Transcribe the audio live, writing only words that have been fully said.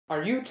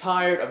Are you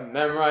tired of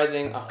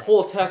memorizing a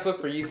whole textbook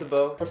for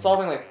USNCO, or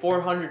solving like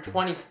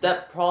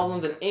 420-step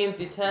problems in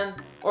AMC 10?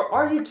 Or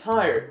are you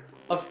tired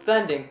of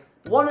spending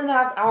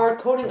 1.5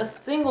 hours coding a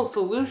single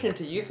solution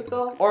to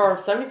USNCO? Or are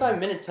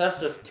 75-minute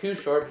tests just too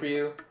short for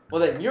you?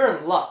 Well then, you're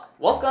in luck.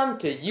 Welcome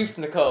to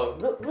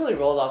USNCO. Really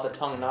rolled off the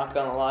tongue, not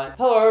gonna lie.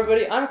 Hello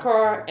everybody, I'm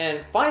Kar,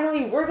 and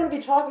finally we're gonna be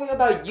talking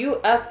about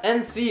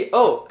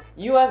USNCO,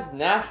 US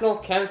National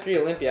Chemistry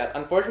Olympiad.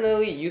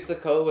 Unfortunately,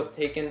 USNCO was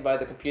taken by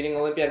the Computing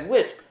Olympiad,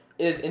 which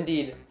is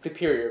indeed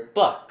superior,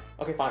 but,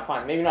 okay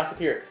fine, maybe not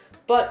superior,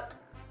 but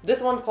this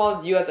one's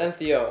called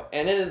USNCO,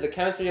 and it is the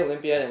Chemistry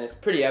Olympiad, and it's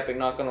pretty epic,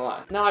 not gonna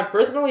lie. Now, I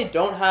personally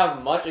don't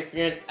have much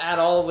experience at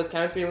all with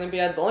Chemistry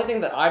Olympiad. The only thing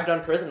that I've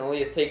done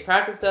personally is take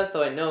practice tests,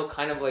 so I know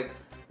kind of like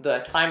the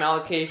time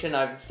allocation,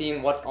 I've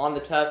seen what's on the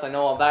test, I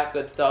know all that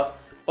good stuff.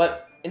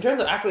 But in terms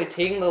of actually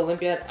taking the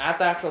Olympiad at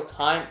the actual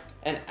time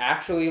and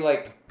actually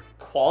like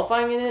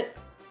qualifying in it,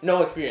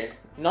 no experience,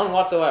 none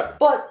whatsoever.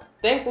 But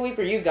thankfully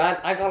for you guys,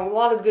 I got a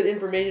lot of good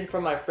information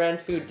from my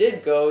friends who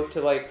did go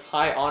to like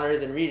high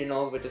honors and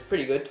regionals, which is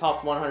pretty good,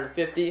 top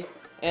 150,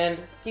 and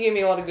he gave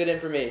me a lot of good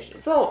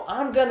information. So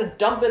I'm gonna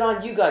dump it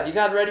on you guys. You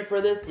guys ready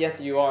for this? Yes,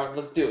 you are.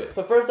 Let's do it.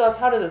 So first off,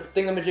 how does this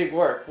thingamajig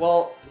work?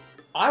 Well,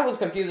 I was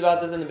confused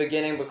about this in the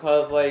beginning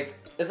because like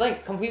it's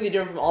like completely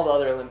different from all the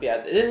other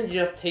Olympiads. It isn't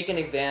just take an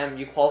exam,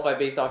 you qualify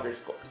based off your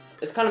score.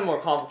 It's kind of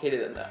more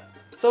complicated than that.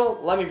 So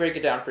let me break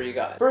it down for you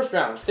guys. First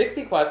round,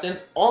 60 questions,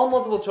 all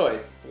multiple choice,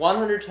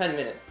 110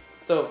 minutes.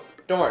 So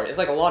don't worry, it's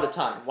like a lot of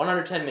time,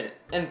 110 minutes.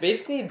 And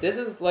basically this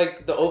is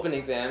like the open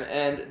exam,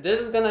 and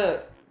this is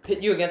gonna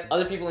pit you against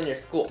other people in your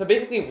school. So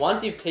basically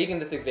once you've taken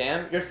this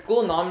exam, your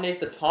school nominates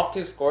the top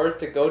 2 scorers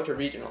to go to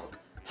regionals.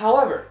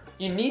 However,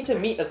 you need to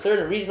meet a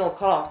certain regional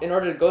cutoff in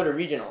order to go to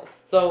regionals.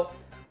 So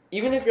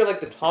even if you're like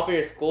the top of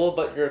your school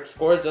but your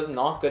score is just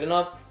not good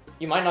enough,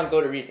 you might not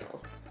go to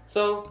regionals.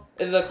 So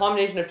it's a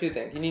combination of 2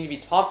 things. You need to be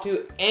top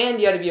 2 and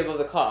you have to be above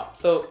the cutoff.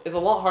 So it's a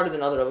lot harder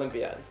than other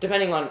Olympiads,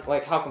 depending on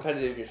like how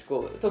competitive your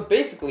school is. So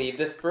basically,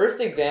 this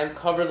first exam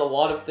covers a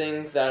lot of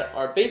things that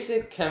are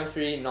basic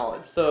chemistry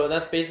knowledge. So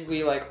that's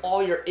basically like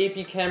all your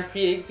AP Chem,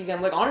 pre-AP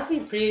Chem. Like honestly,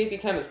 pre-AP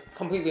Chem is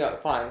completely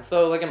fine.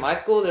 So like in my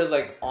school, there's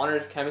like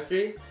honors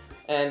chemistry.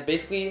 And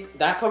basically,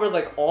 that covers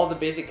like all the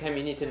basic chem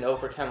you need to know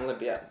for Chem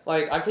Olympiad.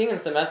 Like, I've taken a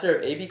semester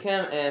of AP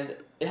Chem, and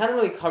it hadn't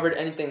really covered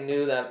anything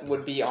new that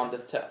would be on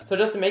this test. So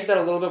just to make that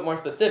a little bit more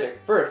specific,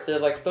 first,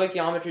 there's like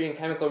stoichiometry and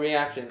chemical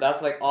reactions.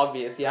 That's like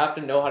obvious. You have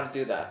to know how to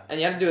do that. And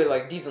you have to do it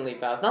like decently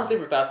fast. Not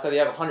super fast because you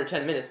have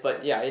 110 minutes,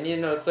 but yeah, you need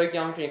to know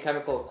stoichiometry and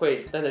chemical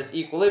equations. Then there's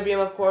equilibrium,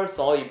 of course,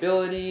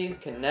 solubility,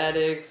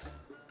 kinetics,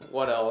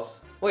 what else?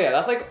 Well, yeah,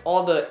 that's like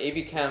all the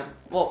AP Chem,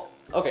 well,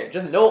 okay,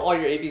 just know all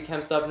your AP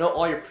Chem stuff, know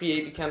all your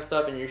pre-AP Chem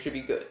stuff, and you should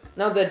be good.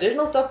 Now, the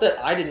additional stuff that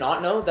I did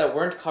not know that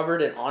weren't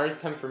covered in Honors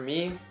Chem for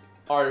me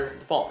are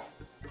the following.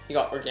 You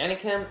got Organic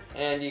Chem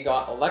and you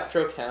got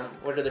ELECTROCHEM,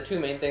 which are the 2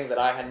 main things that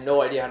I had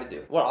no idea how to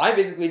do. What I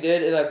basically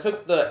did is I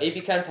took the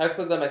AP Chem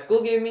textbook that my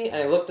school gave me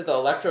and I looked at the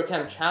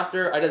ELECTROCHEM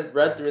chapter. I just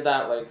read through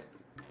that like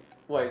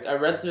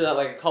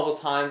a couple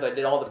times. I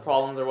did all the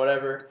problems or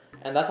whatever.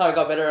 And that's how I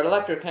got better at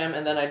ELECTROCHEM,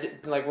 and then I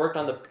did, like worked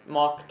on the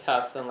mock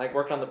tests and like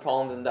worked on the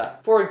problems in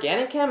that. For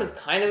Organic Chem is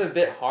kind of a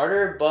bit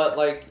harder, but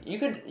like you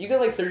could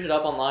like search it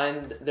up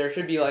online. There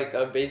should be like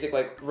a basic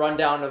like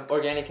rundown of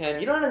Organic Chem.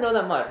 You don't have to know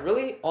that much.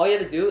 Really, all you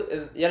have to do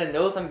is you have to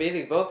know some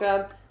basic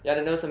vocab. You have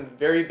to know some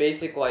very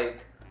basic like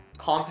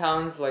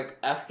compounds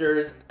like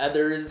esters,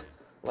 ethers,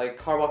 like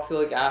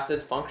carboxylic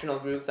acids, functional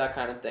groups, that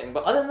kind of thing.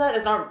 But other than that,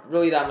 it's not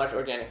really that much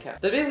Organic Chem.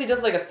 So basically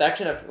just like a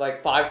section of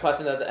like 5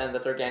 questions at the end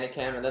that's Organic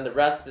Chem, and then the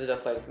rest is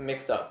just like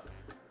mixed up.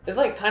 It's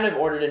like kind of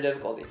ordered in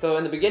difficulty. So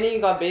in the beginning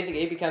you got basic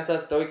AP Chem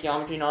test,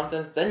 stoichiometry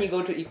nonsense, then you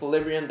go to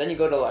equilibrium, then you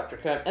go to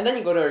ELECTROCHEM, and then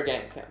you go to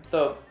Organic Chem.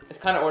 So it's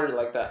kind of ordered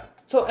like that.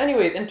 So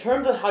anyways, in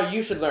terms of how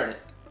you should learn it,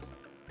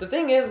 the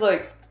thing is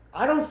like,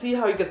 I don't see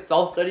how you could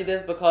self-study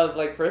this because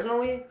like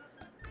personally,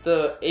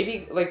 the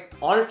AP, like,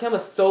 Honors Chem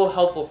was so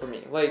helpful for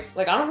me. Like,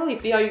 I don't really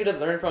see how you could have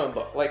learned from a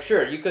book. Like,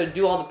 sure, you could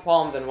do all the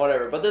problems and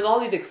whatever, but there's all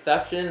these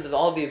exceptions, there's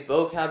all these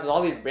vocab, there's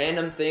all these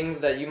random things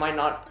that you might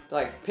not,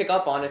 like, pick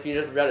up on if you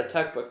just read a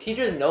textbook.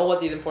 Teachers know what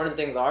these important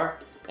things are,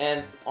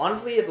 and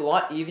honestly, it's a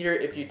lot easier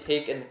if you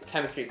take a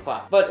chemistry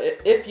class. But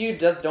if you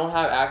just don't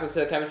have access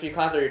to a chemistry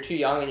class or you're too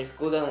young and your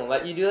school doesn't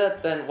let you do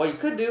that, then what you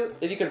could do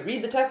is you could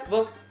read the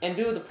textbook and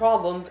do the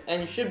problems,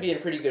 and you should be in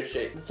pretty good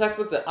shape. The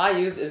textbook that I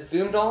use is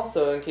Zoomdoll,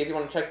 so in case you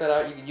want to check that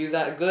out, you could use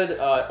that. A good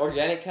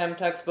Organic Chem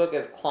textbook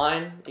is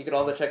Klein. You could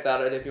also check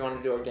that out if you want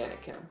to do Organic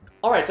Chem.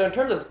 Alright, so in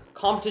terms of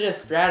competition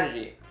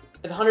strategy,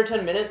 it's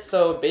 110 minutes,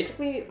 so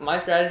basically my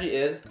strategy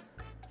is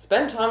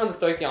spend time on the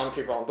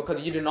stoichiometry problem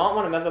because you do not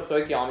want to mess up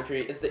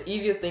stoichiometry. It's the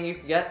easiest thing you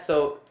can get,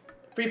 so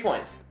free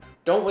points.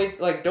 Don't waste,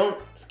 like,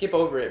 don't skip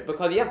over it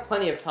because you have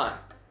plenty of time.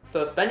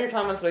 So spend your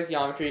time on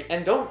stoichiometry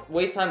and don't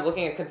waste time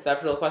looking at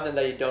conceptual questions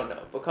that you don't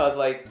know because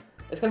like,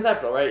 it's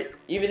conceptual, right?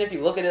 Even if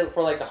you look at it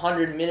for like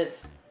 100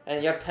 minutes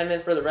and you have 10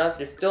 minutes for the rest,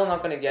 you're still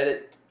not going to get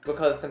it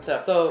because it's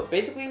concept. So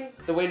basically,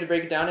 the way to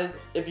break it down is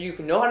if you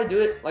know how to do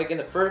it like in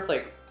the first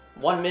like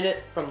 1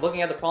 minute from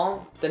looking at the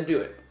problem, then do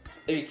it.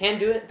 If you can't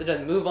do it, then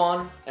just move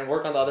on and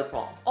work on the other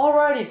problem.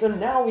 Alrighty, so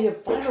now we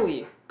have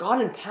finally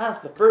gotten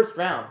past the first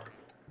round.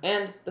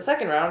 And the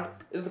second round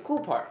is the cool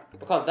part,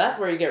 because that's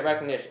where you get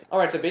recognition.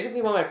 Alright, so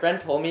basically what my friend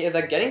told me is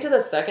that getting to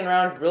the second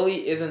round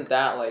really isn't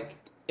that, like,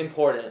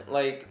 important.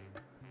 Like,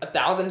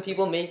 1,000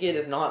 people make it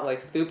is not,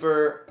 like,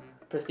 super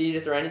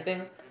prestigious or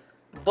anything,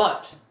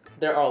 but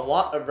there are a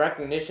lot of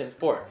recognitions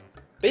for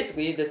it.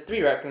 Basically, there's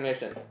 3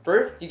 recognitions.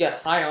 First, you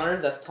get high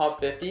honors, that's top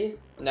 50.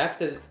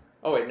 Next is,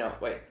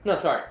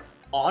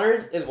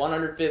 honors is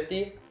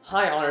 150.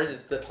 High honors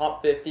is the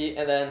top 50,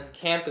 and then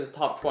camp is the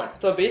top 20.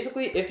 So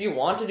basically, if you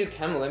want to do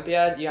Chem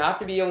Olympiad, you have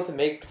to be able to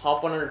make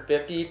top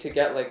 150 to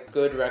get like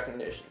good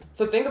recognition.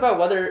 So think about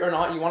whether or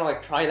not you want to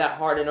like try that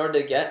hard in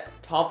order to get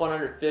top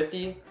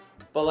 150,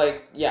 but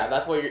like, yeah,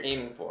 that's what you're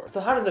aiming for. So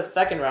how does the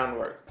second round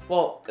work?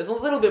 Well, it's a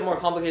little bit more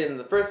complicated than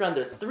the first round.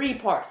 There's 3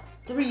 parts,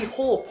 3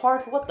 whole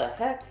parts, what the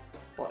heck?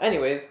 Well,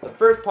 anyways, the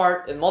first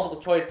part is multiple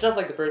choice, just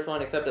like the first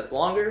one, except it's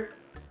longer,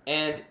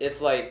 and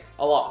it's like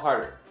a lot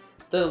harder.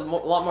 There's a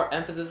lot more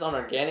emphasis on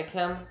organic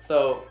chem,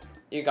 so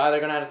you guys are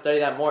going to have to study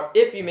that more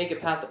if you make it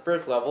past the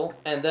first level.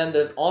 And then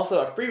there's also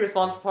a free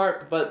response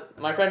part, but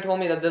my friend told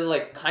me that this is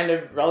like kind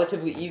of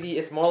relatively easy.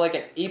 It's more like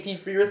an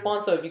AP free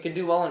response, so if you can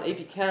do well on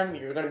AP Chem,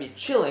 you're going to be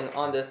chilling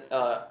on this,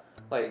 I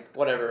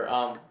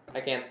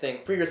can't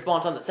think, free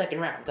response on the second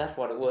round, that's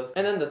what it was.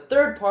 And then the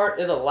third part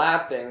is a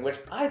lab thing, which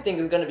I think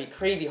is going to be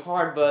crazy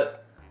hard,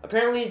 but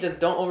apparently, just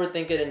don't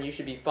overthink it and you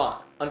should be fine.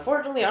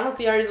 Unfortunately, I don't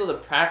see how you're able to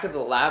practice the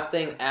lab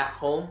thing at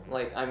home.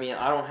 Like, I mean,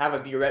 I don't have a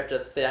burette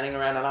just standing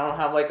around, and I don't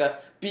have like a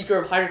beaker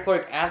of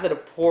hydrochloric acid to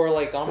pour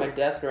like on my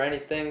desk or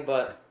anything,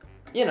 but,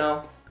 you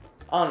know,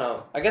 I don't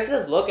know. I guess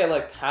just look at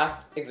like past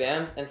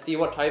exams and see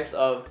what types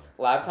of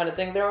lab kind of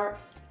things there are,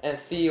 and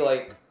see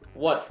like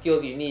what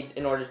skills you need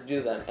in order to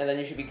do them, and then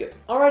you should be good.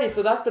 Alrighty,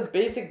 so that's the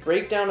basic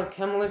breakdown of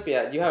Chem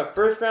Olympiad. You have a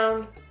first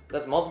round,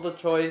 that's multiple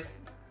choice,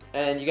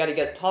 and you gotta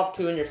get top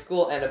 2 in your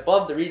school and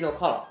above the regional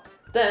cutoff.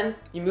 Then,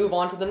 you move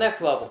on to the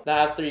next level.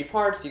 That has 3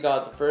 parts. You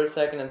got the first,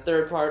 second, and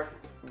third part.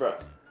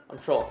 Bruh, I'm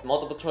trolling.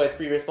 Multiple choice,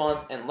 free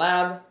response, and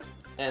lab.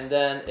 And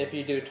then, if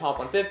you do top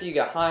 150, you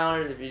get high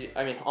honors.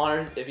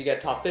 Honors. If you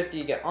get top 50,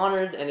 you get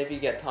honors. And if you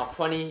get top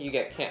 20, you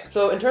get camp.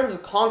 So, in terms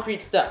of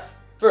concrete steps,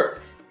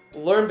 first,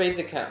 learn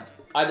basic chem.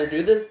 Either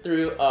do this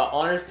through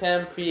honors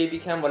chem,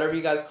 pre-AP chem, whatever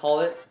you guys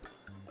call it.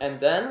 And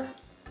then,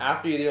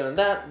 after you do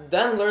that,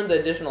 then learn the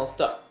additional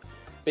stuff.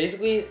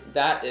 Basically,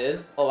 that is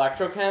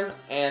electrochem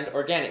and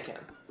organic chem.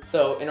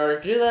 So in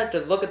order to do that,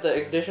 just look at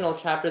the additional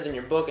chapters in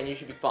your book and you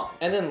should be fine.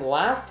 And then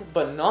last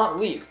but not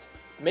least,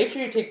 make sure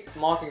you take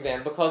mock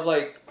exams, because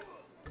like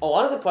a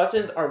lot of the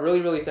questions are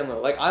really similar.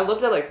 Like I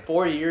looked at like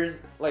 5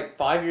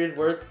 years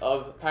worth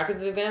of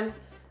practice exams,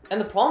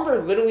 and the problems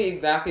are literally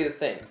exactly the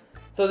same.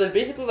 So there's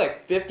basically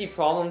like 50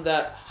 problems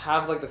that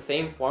have like the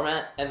same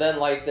format, and then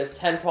like there's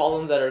 10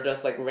 problems that are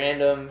just like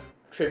random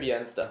trivia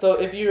and stuff. So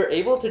if you're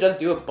able to just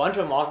do a bunch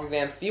of mock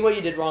exams, see what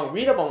you did wrong,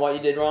 read up on what you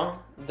did wrong,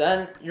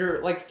 then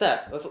you're like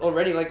set. That's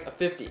already like a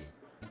 50.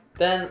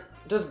 Then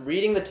just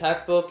reading the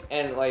textbook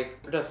and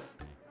like just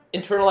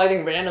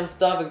internalizing random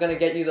stuff is gonna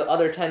get you the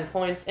other 10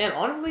 points. And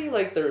honestly,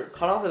 like the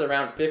cutoff is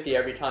around 50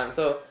 every time.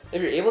 So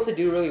if you're able to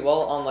do really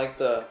well on like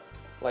the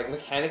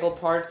mechanical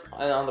parts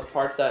and on the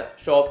parts that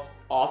show up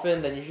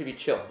often, then you should be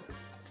chilling.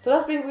 So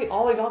that's basically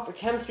all I got for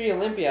Chemistry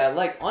Olympiad.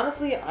 Like,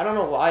 honestly, I don't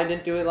know why I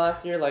didn't do it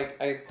last year. Like,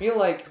 I feel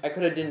like I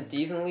could have done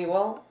decently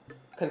well,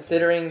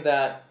 considering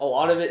that a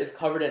lot of it is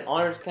covered in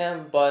honors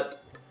chem,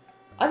 but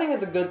I think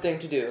it's a good thing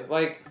to do.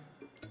 Like,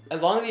 as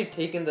long as you've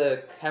taken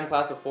the chem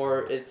class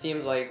before, it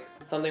seems like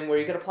something where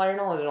you could apply your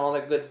knowledge and all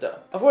that good stuff.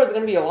 Of course, it's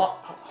going to be a lot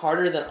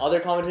harder than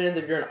other competitions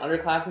if you're an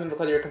underclassman,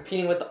 because you're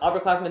competing with the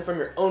upperclassmen from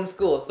your own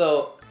school,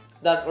 so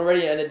that's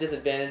already at a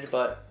disadvantage,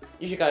 but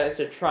you guys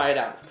should try it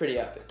out. It's pretty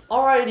epic.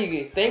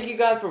 Alrighty, thank you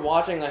guys for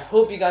watching. I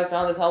hope you guys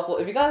found this helpful.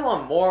 If you guys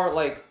want more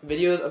like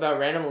videos about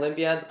random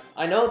Olympiads,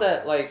 I know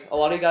that like a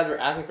lot of you guys were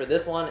asking for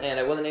this one and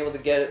I wasn't able to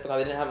get it because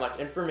I didn't have much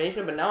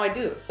information, but now I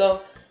do.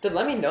 So just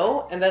let me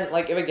know, and then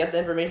like if I get the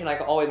information, I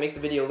can always make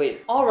the video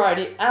later.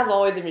 Alrighty, as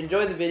always, if you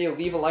enjoyed the video,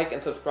 leave a like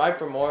and subscribe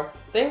for more.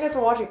 Thank you guys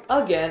for watching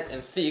again,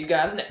 and see you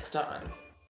guys next time.